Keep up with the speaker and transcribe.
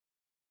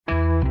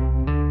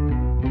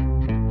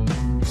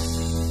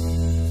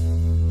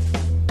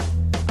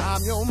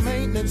your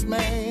maintenance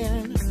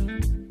man.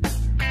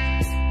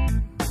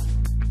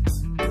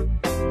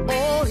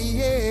 Oh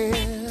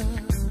yeah,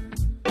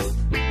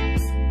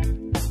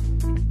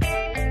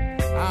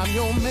 I'm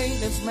your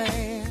maintenance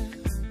man.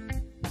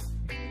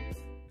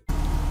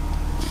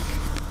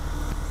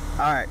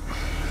 All right,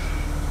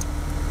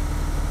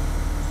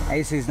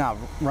 AC's not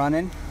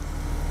running.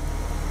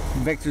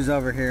 Victor's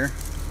over here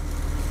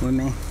with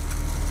me,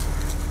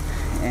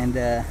 and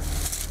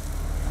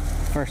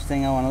first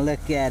thing I want to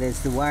look at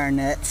is the wire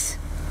nuts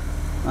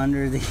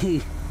under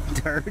the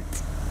dirt.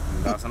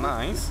 That's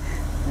nice.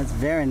 That's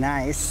very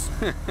nice.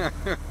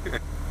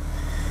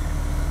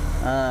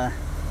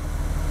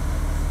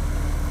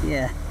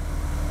 Yeah,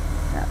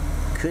 that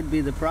could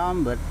be the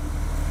problem, but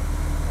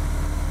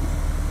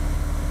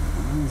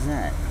what is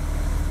that?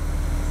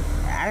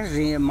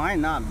 Actually, it might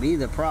not be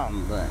the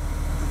problem, but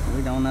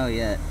we don't know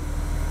yet.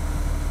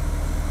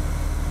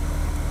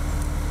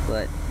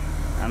 But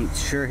I'm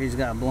sure he's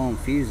got a blown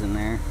fuse in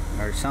there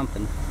or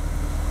something.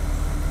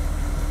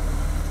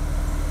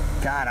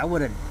 God, I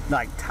would have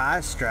like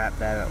tie strapped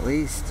that at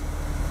least.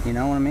 You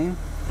know what I mean?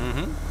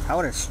 I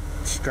would have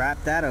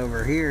strapped that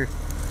over here,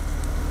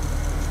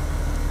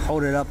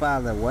 hold it up out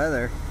of the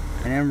weather,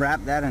 and then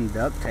wrap that in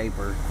duct tape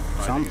or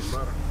something.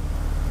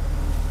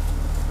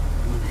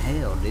 What the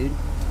hell, dude?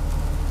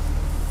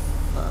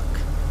 Fuck.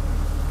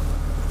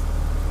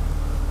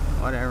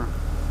 Whatever.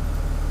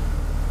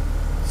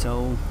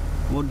 So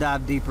we'll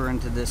dive deeper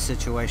into this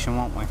situation,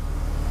 won't we?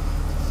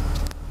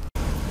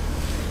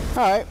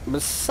 Alright,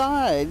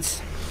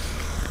 besides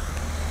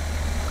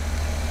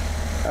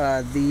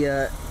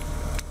the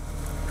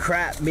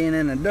crap being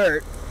in the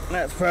dirt,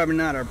 that's probably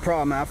not our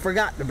problem. I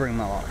forgot to bring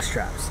my lock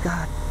straps.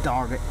 God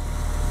darn it.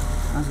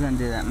 I was going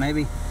to do that.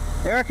 Maybe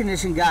the air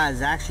conditioning guy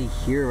is actually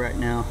here right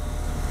now.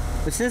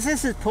 But since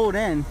this is pulled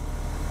in,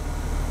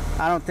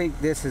 I don't think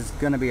this is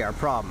going to be our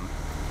problem.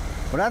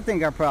 What I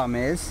think our problem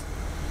is,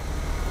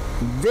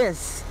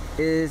 this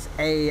is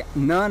a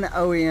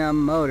non-OEM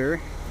motor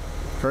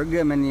for a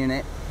Goodman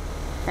unit,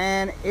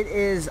 and it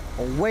is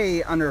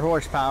way under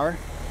horsepower.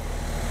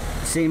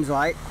 Seems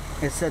like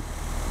it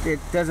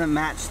doesn't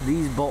match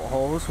these bolt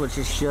holes, which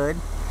it should.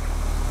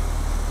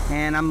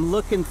 And I'm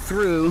looking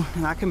through,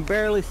 and I can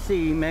barely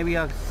see. Maybe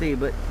I can see,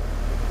 but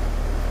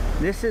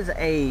this is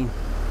a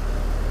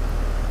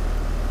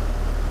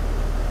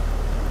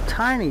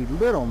tiny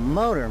little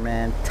motor,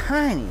 man.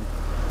 Tiny.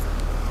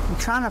 I'm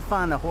trying to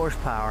find the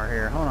horsepower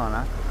here. Hold on.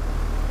 I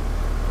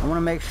want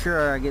to make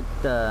sure I get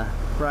the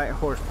right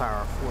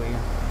horsepower for you.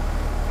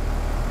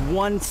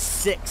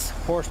 1.6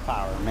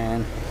 horsepower,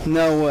 man.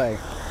 No way.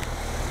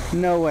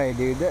 No way,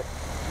 dude.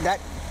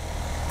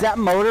 That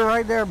motor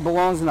right there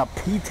belongs in a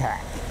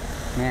P-TAC.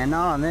 Man,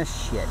 not on this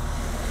shit.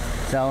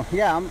 So,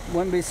 yeah, I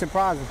wouldn't be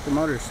surprised if the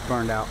motor's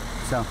burned out.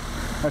 So,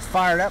 let's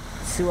fire it up,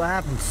 see what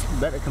happens.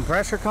 Bet the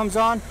compressor comes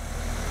on.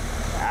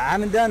 I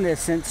haven't done this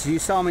since you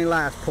saw me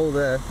last pull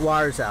the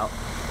wires out.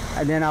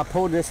 And then I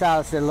pulled this out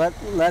and said,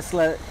 let's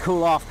let it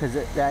cool off, because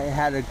it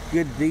had a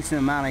good, decent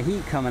amount of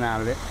heat coming out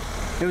of it.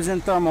 It was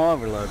in thermal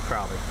overload,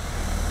 probably.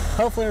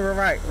 Hopefully we're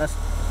right. Let's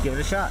give it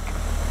a shot.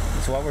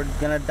 That's what we're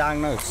going to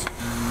diagnose.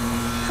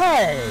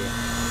 Hey!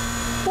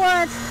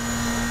 What?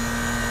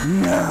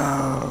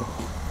 No!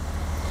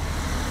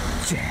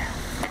 Jeff,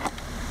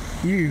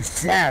 you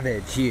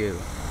savage, you.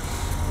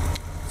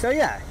 So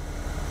yeah,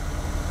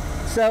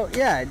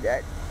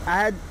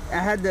 I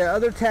had the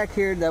other tech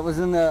here that was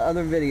in the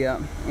other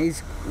video.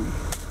 He's,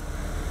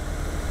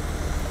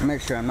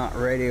 make sure I'm not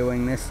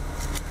radioing this.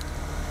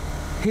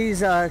 He's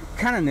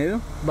kind of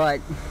new,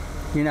 but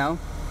you know,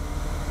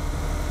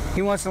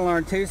 he wants to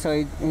learn too, so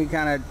he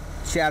kind of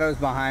shadows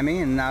behind me,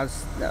 and I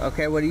was,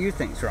 okay, what do you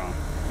think's wrong?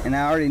 And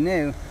I already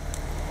knew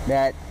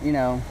that, you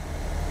know,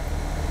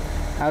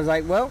 I was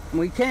like, well,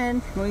 we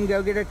can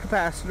go get a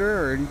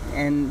capacitor,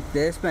 and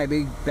this may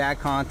be bad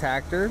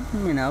contactor,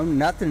 you know,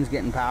 nothing's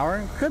getting power.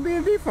 It could be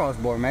a defrost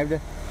board. Maybe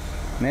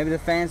the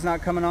fan's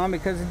not coming on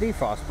because the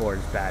defrost board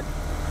is bad.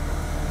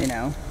 You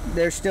know,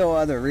 there's still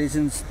other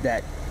reasons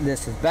that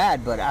this is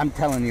bad, but I'm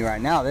telling you right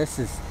now, this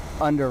is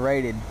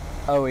underrated.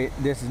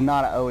 This is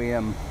not an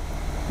OEM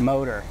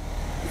motor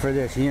for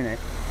this unit.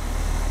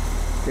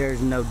 There's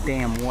no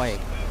damn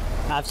way.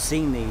 I've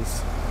seen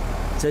these.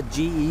 It's a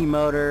GE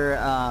motor.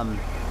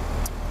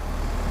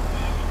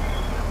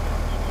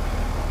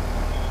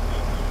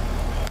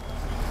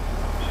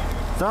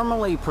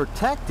 Thermally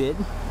protected.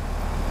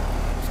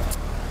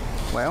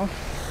 Well,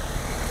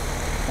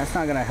 that's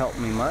not going to help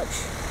me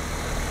much.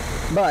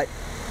 But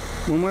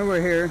when we were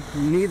here,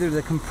 neither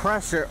the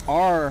compressor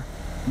or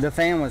the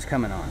fan was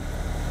coming on.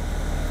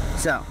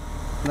 So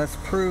let's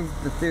prove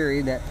the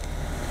theory that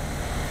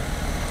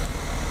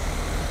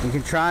we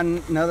can try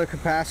another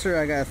capacitor.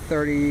 I got a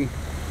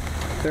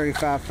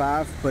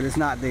 35.5, but it's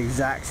not the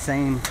exact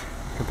same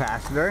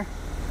capacitor.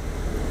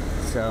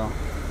 So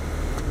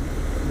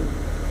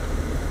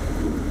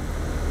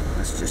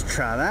let's just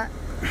try that.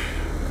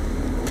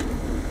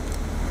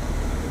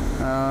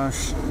 Oh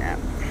snap.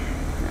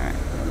 Alright,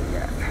 what do we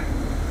got?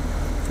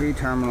 3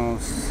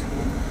 terminals.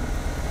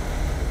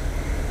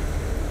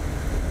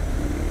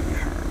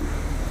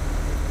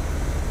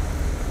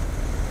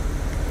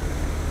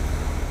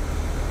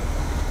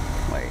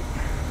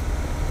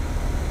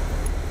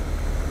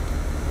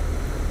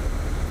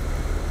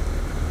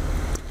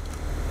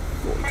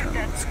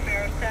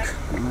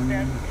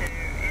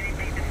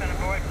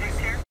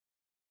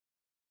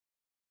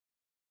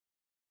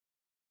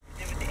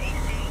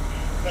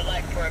 Would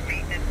like for a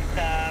maintenance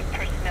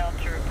personnel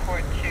to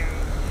report to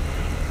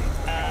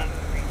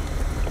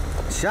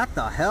Shut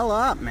the hell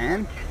up,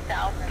 man.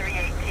 South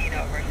 318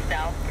 over,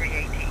 South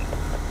 318.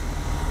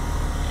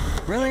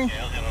 Really?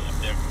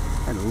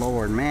 Good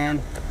Lord,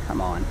 man.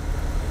 Come on.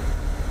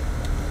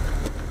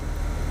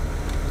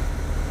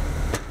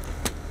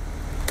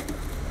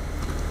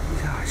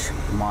 Gosh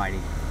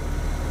almighty.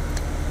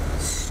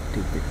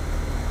 Stupid.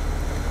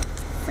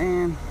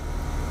 Man.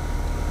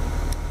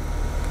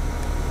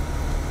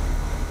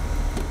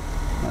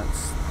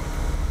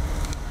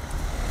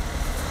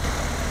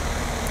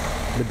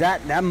 But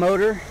that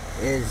motor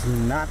is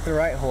not the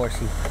right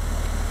horsey.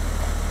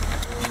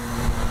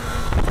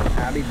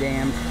 I'll be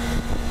damned.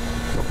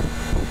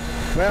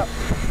 Well,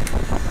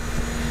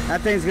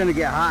 that thing's gonna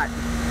get hot,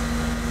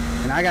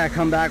 and I gotta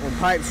come back with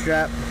pipe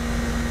strap,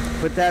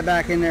 put that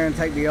back in there, and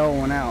take the old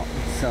one out.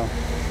 So,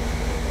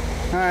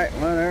 all right.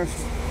 Well,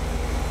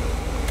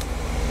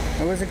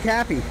 there was a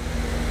cappy,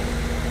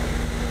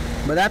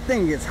 but that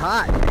thing gets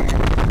hot, man.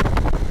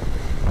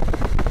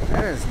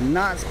 That is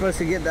not supposed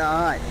to get that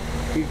hot.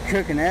 You could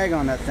cook an egg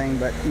on that thing,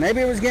 but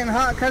maybe it was getting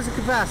hot because the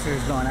capacitor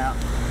is going out.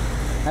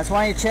 That's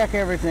why you check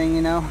everything,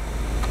 you know.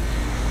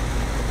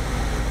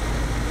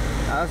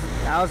 I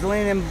was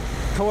leaning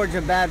towards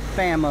a bad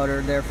fan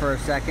motor there for a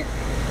second,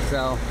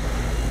 so.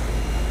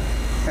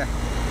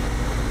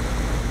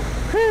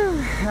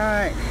 Whew, all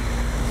right.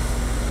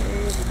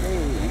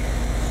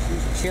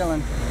 She's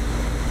chilling.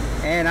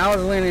 And I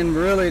was leaning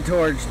really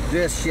towards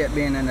this shit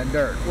being in the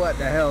dirt. What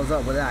the hell's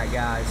up with that,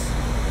 guys?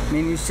 I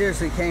mean, you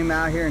seriously came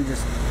out here and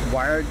just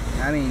wired?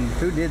 I mean,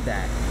 who did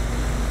that?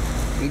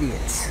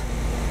 Idiots.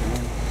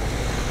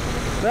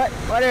 But,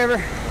 whatever.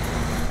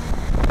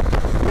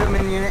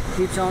 Human unit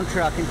keeps on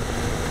trucking.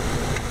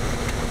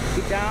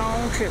 Keep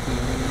on tripping.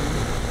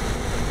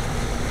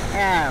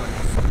 Yeah,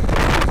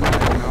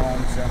 I'm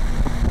home, so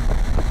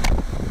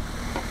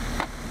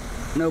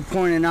no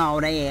point in all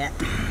that.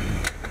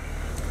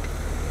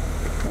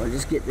 We'll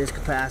just get this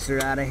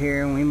capacitor out of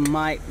here, and we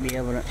might be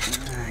able to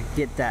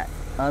get that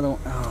other one.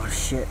 Oh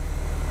shit!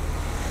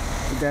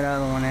 Get that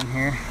other one in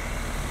here.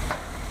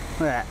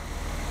 Look at that.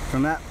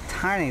 From that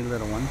tiny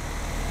little one,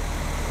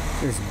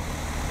 this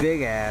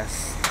big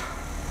ass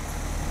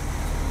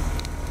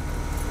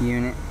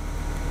unit.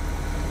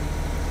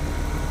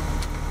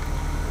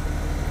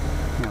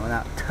 You know,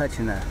 without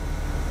touching the.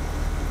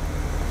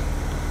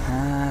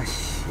 Ah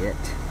shit.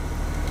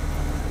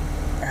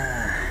 I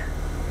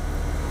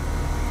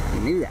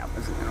knew that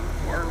wasn't gonna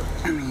work.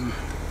 I mean,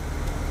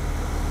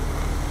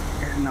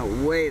 there's no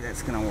way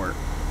that's gonna work.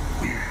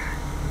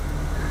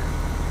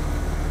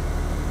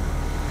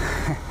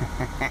 If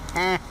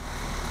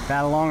I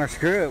had a longer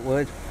screw, it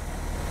would.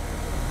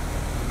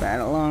 If I had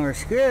a longer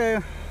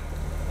screw.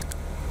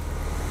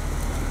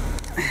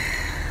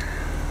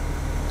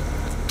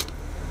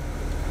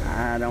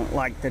 I don't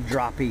like the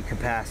droppy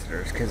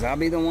capacitors because I'll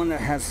be the one that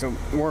has to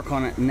work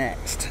on it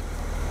next.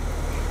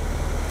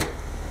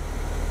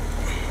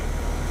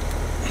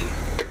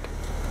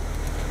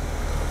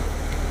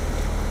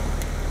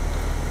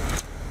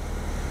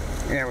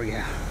 There we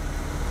go.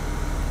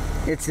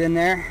 It's in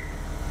there.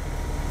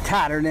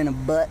 Tighter than a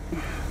butt.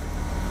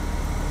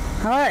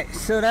 Alright,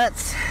 so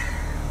that's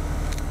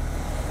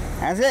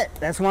it.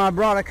 That's why I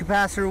brought a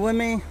capacitor with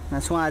me.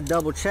 That's why I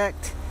double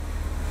checked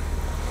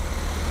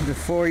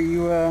before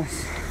you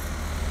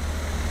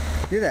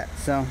do that.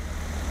 So,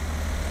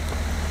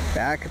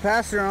 got a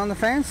capacitor on the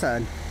fan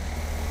side.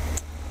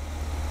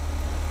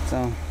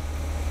 So,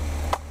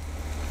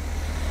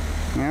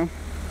 you know,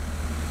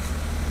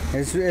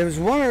 it was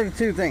one of the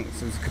two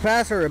things. It was a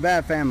capacitor or a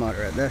bad fan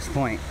motor at this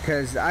point,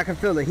 because I could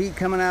feel the heat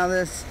coming out of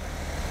this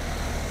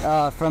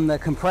from the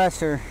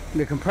compressor.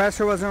 The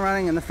compressor wasn't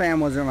running and the fan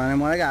wasn't running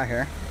when I got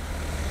here.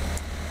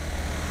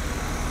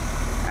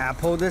 I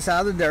pulled this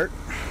out of the dirt.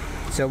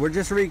 So we're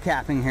just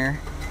recapping here.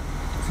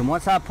 So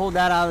once I pulled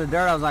that out of the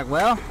dirt, I was like,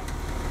 well,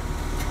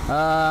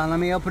 let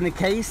me open the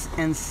case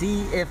and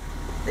see if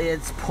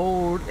it's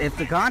pulled, if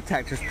the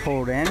contactor's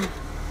pulled in.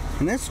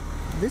 And this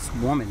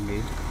woman,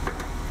 dude.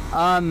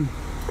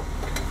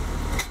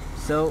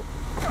 So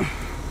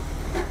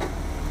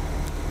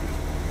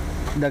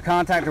the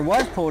contactor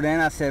was pulled in.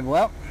 I said,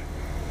 well,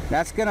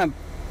 that's gonna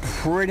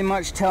pretty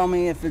much tell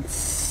me if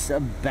it's a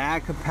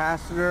bad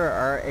capacitor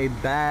or a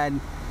bad,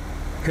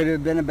 could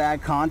have been a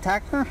bad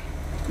contactor.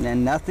 And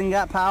then nothing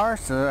got power,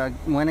 so I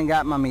went and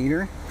got my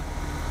meter,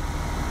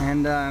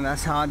 and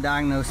that's how I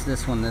diagnosed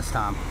this one this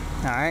time.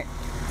 All right,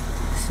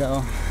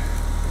 so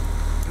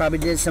probably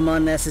did some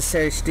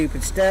unnecessary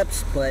stupid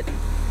steps, but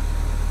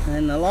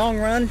in the long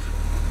run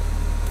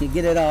you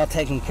get it all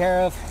taken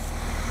care of,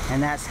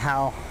 and that's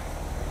how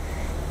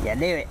you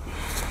do it.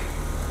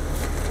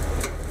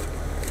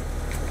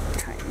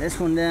 Tighten this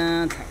one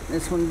down, tighten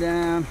this one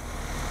down,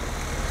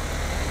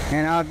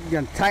 and I'm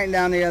gonna tighten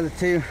down the other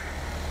two.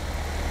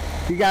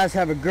 You guys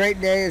have a great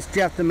day. It's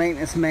Jeff the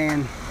maintenance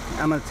man.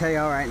 I'm gonna tell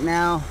y'all right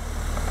now,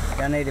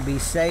 Y'all need to be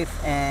safe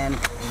and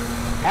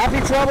happy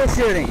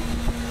troubleshooting.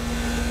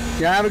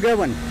 Y'all have a good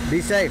one.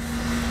 Be safe.